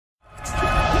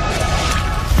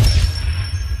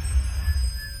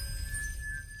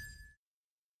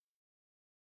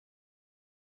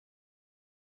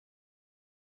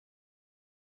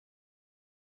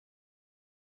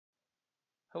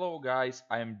Hello guys,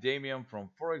 I am Damian from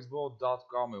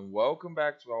forexboat.com and welcome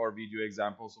back to our video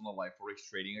examples on a live forex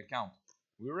trading account.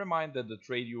 We remind that the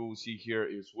trade you will see here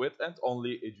is with and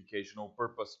only educational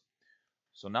purpose.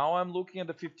 So now I'm looking at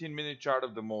the 15-minute chart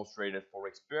of the most traded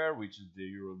forex pair, which is the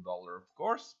euro dollar, of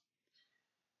course.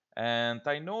 And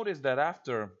I noticed that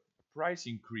after price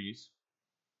increase,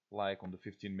 like on the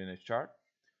 15-minute chart,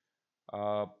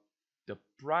 uh, the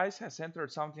price has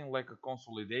entered something like a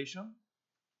consolidation,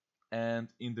 and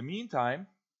in the meantime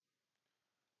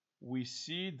we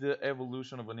see the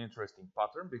evolution of an interesting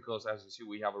pattern, because as you see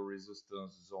we have a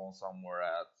resistance zone somewhere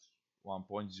at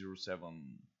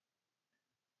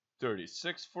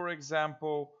 1.0736, for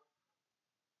example.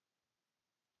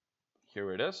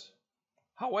 Here it is.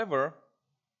 However,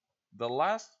 the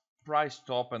last price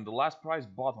top and the last price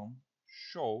bottom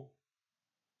show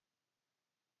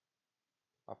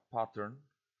a pattern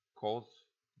called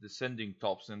descending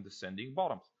tops and descending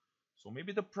bottoms. So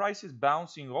maybe the price is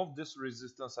bouncing off this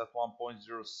resistance at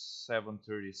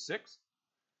 1.0736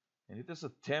 and it is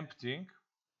attempting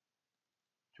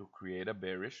to create a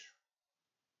bearish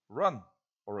run,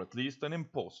 or at least an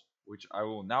impulse, which I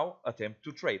will now attempt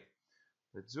to trade.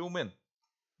 Let's zoom in.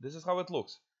 This is how it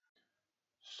looks.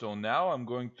 So now I'm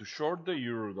going to short the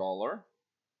euro dollar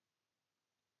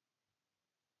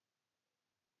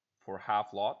for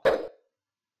half lot,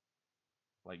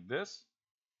 like this,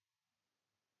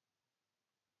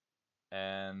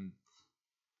 and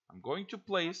I'm going to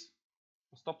place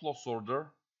a stop loss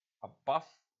order above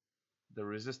the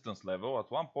resistance level at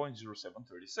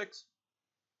 1.0736.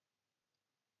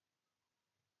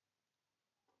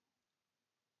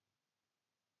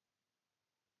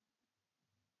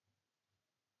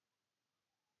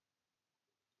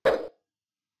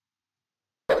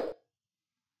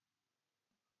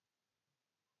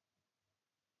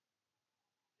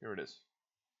 Here it is.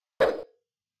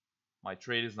 My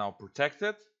trade is now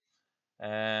protected,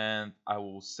 and I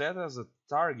will set as a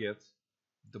target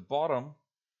the bottom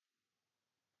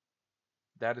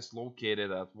that is located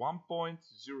at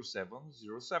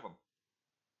 1.0707.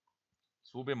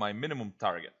 This will be my minimum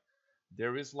target.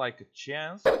 There is like a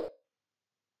chance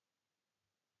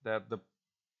that the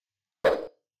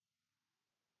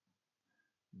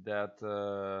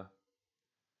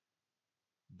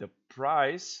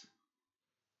price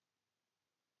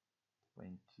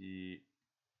 20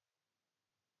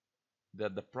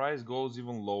 that the price goes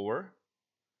even lower.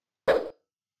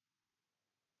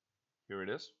 Here it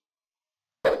is.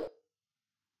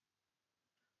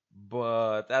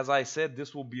 But as I said,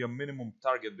 this will be a minimum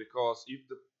target, because if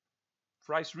the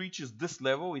price reaches this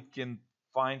level, it can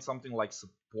find something like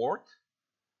support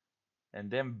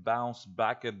and then bounce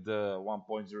back at the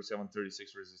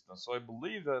 1.0736 resistance. So I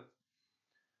believe that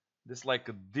this is like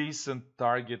a decent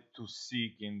target to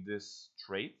seek in this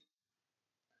trade.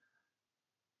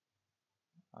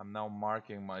 I'm now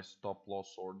marking my stop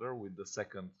loss order with the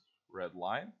second red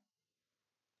line.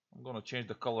 I'm gonna change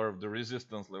the color of the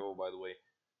resistance level, by the way.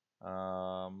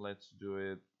 Let's do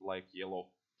it like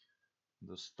yellow.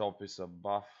 The stop is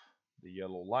above the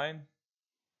yellow line,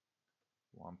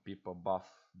 1 pip above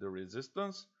the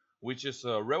resistance, which is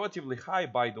relatively high,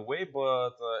 by the way,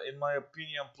 but in my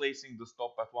opinion, placing the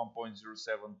stop at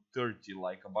 1.0730,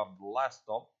 like above the last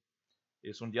stop,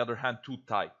 is on the other hand too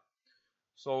tight.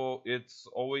 So it's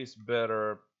always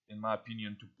better, in my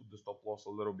opinion, to put the stop loss a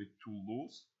little bit too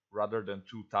loose rather than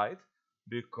too tight,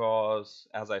 because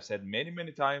as I've said many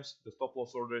times, the stop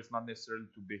loss order is not necessarily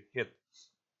to be hit.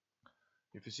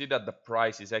 If you see that the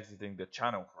price is exiting the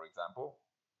channel, for example,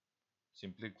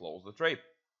 simply close the trade.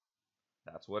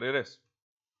 That's what it is.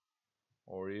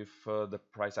 Or if the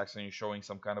price action is showing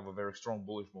some kind of a very strong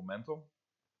bullish momentum,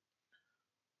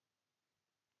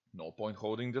 no point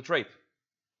holding the trade.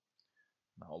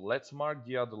 Now let's mark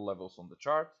the other levels on the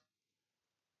chart.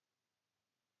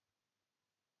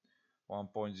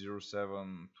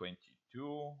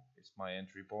 1.0722 is my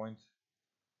entry point.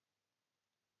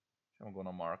 I'm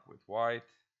gonna mark with white,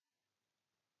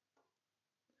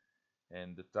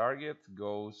 and the target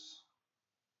goes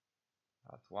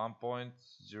at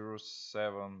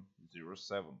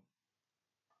 1.0707.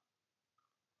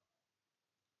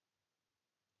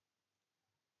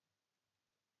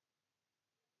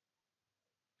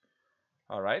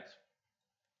 Alright,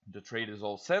 the trade is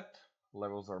all set,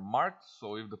 levels are marked,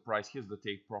 so if the price hits the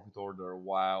take profit order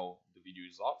while the video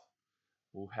is off,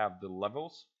 we'll have the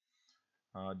levels.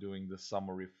 Doing the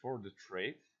summary for the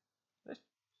trade, let's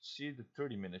see the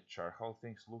 30-minute chart, how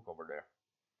things look over there.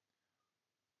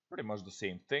 Pretty much the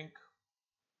same thing.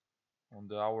 On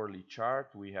the hourly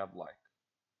chart we have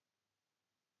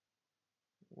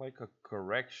like a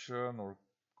correction or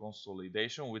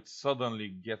consolidation, which suddenly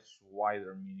gets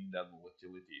wider, meaning that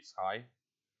volatility is high.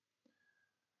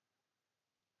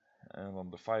 And on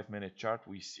the 5-minute chart,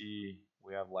 we see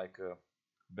we have like a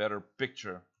better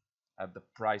picture at the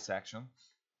price action.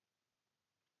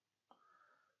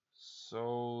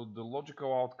 So the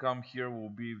logical outcome here will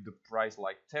be if the price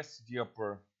like tests the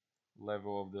upper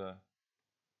level of the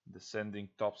descending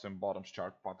tops and bottoms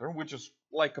chart pattern, which is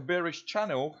like a bearish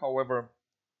channel. However,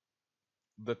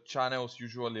 the channels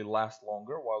usually last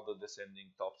longer, while the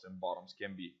descending tops and bottoms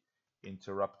can be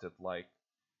interrupted like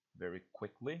very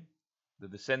quickly. The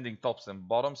descending tops and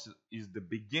bottoms is the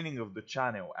beginning of the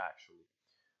channel actually.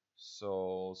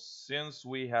 So since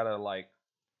we had a like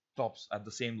tops at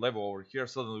the same level over here,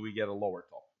 suddenly we get a lower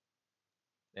top,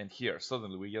 and here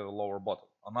suddenly we get a lower bottom,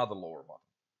 another lower bottom.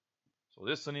 So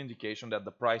this is an indication that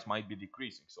the price might be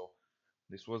decreasing. So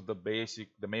this was the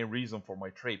main reason for my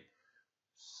trade.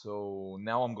 So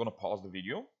now I'm gonna pause the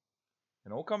video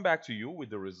and I'll come back to you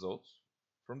with the results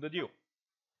from the deal.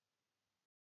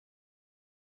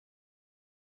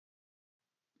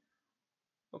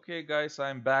 Okay guys,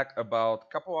 I'm back about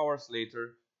a couple hours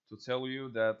later to tell you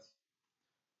that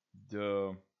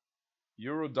the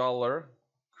euro dollar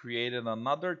created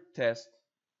another test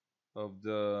of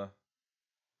the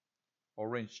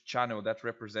orange channel that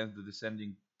represents the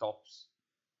descending tops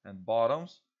and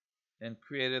bottoms and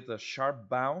created a sharp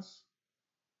bounce,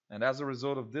 and as a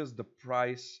result of this the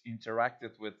price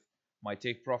interacted with my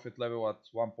take profit level at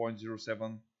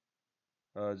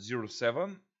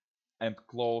 1.0707 and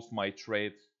closed my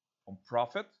trade on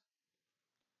profit,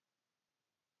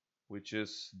 which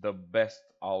is the best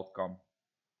outcome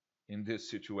in this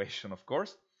situation, of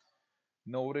course.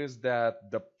 Notice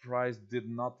that the price did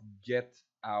not get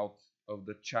out of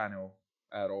the channel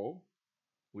at all,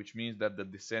 which means that the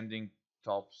descending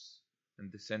tops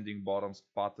and descending bottoms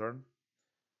pattern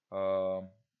uh,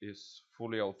 is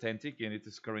fully authentic, and it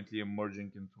is currently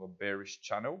emerging into a bearish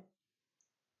channel,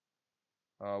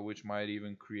 which might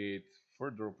even create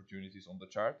further opportunities on the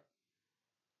chart.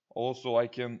 Also, I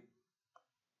can,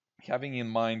 having in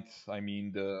mind,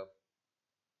 the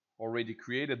already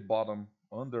created bottom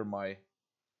under my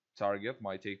target,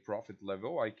 my take profit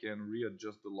level, I can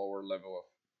readjust the lower level of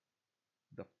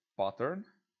the pattern,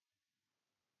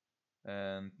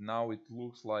 and now it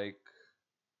looks like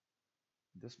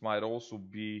this might also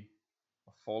be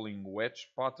a falling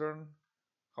wedge pattern.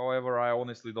 However, I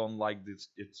honestly don't like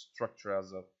its structure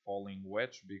as a falling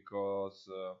wedge, because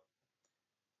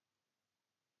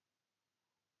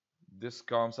this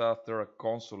comes after a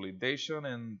consolidation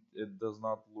and it does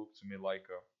not look to me like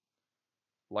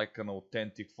an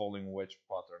authentic falling wedge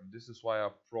pattern. This is why I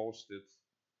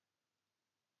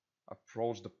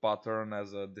approached the pattern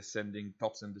as a descending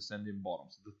tops and descending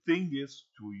bottoms. The thing is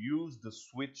to use the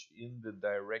switch in the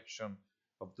direction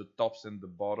of the tops and the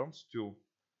bottoms to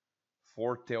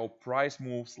foretell price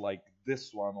moves like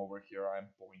this one over here I'm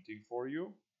pointing for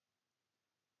you,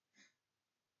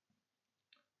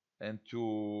 and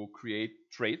to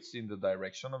create trades in the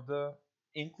direction of the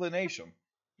inclination.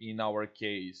 In our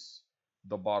case,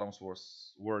 the bottoms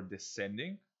were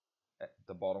descending.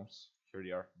 The bottoms, here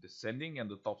they are, descending,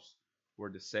 and the tops were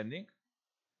descending,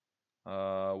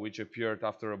 which appeared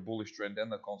after a bullish trend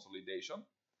and a consolidation.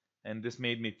 And this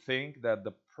made me think that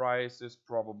the price is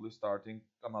probably starting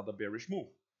another bearish move.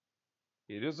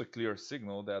 It is a clear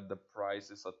signal that the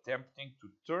price is attempting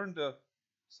to turn the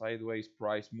sideways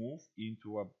price move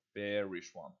into a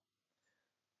bearish one.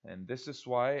 And this is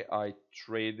why I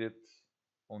traded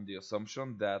on the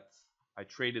assumption that I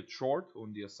traded short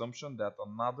on the assumption that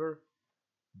another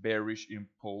bearish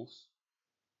impulse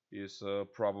is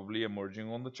probably emerging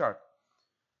on the chart.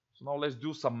 So now let's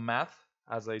do some math,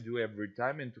 as I do every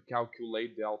time, and to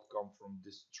calculate the outcome from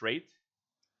this trade.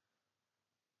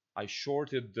 I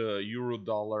shorted the euro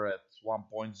dollar at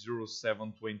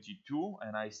 1.0722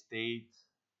 and I stayed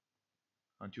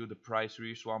until the price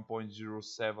reached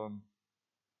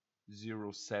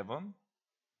 1.0707,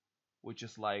 which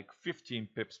is like 15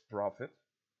 pips profit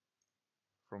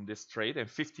from this trade, and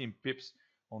 15 pips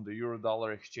on the euro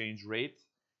dollar exchange rate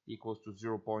equals to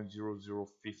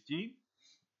 0.0050.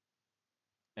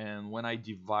 And when I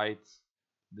divide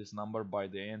this number by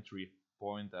the entry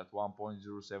point at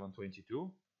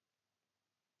 1.0722,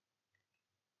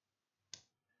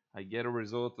 I get a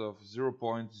result of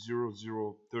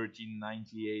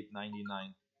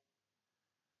 0.00139899.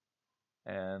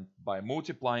 And by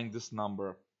multiplying this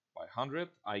number by 100,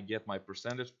 I get my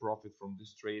percentage profit from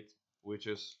this trade, which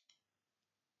is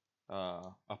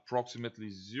approximately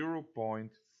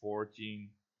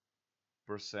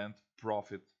 0.14%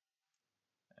 profit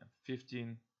and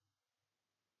 15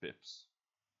 pips.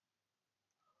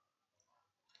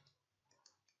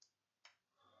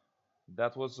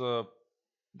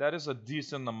 That is a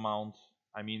decent amount.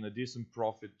 I mean, a decent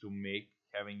profit to make,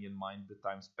 having in mind the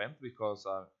time spent, because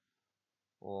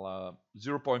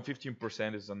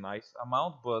 0.15% is a nice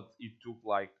amount, but it took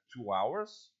like 2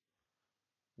 hours,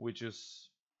 which is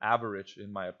average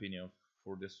in my opinion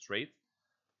for this trade.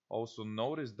 Also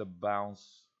notice the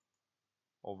bounce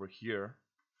over here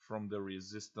from the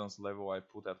resistance level I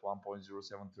put at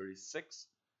 1.0736.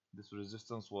 This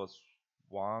resistance was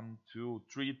 1, 2,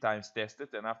 3 times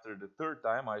tested, and after the third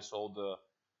time I saw the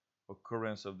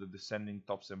occurrence of the descending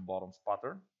tops and bottoms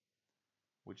pattern,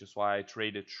 which is why I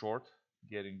traded short,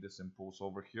 getting this impulse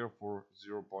over here for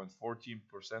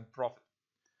 0.14% profit.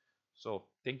 So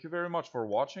thank you very much for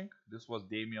watching. This was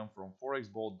Damian from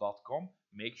forexbolt.com.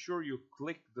 Make sure you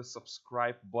click the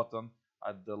subscribe button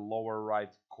at the lower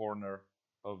right corner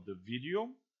of the video.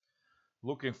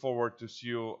 Looking forward to see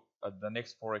you at the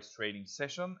next Forex trading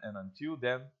session, and until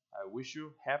then, I wish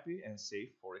you happy and safe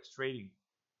Forex trading.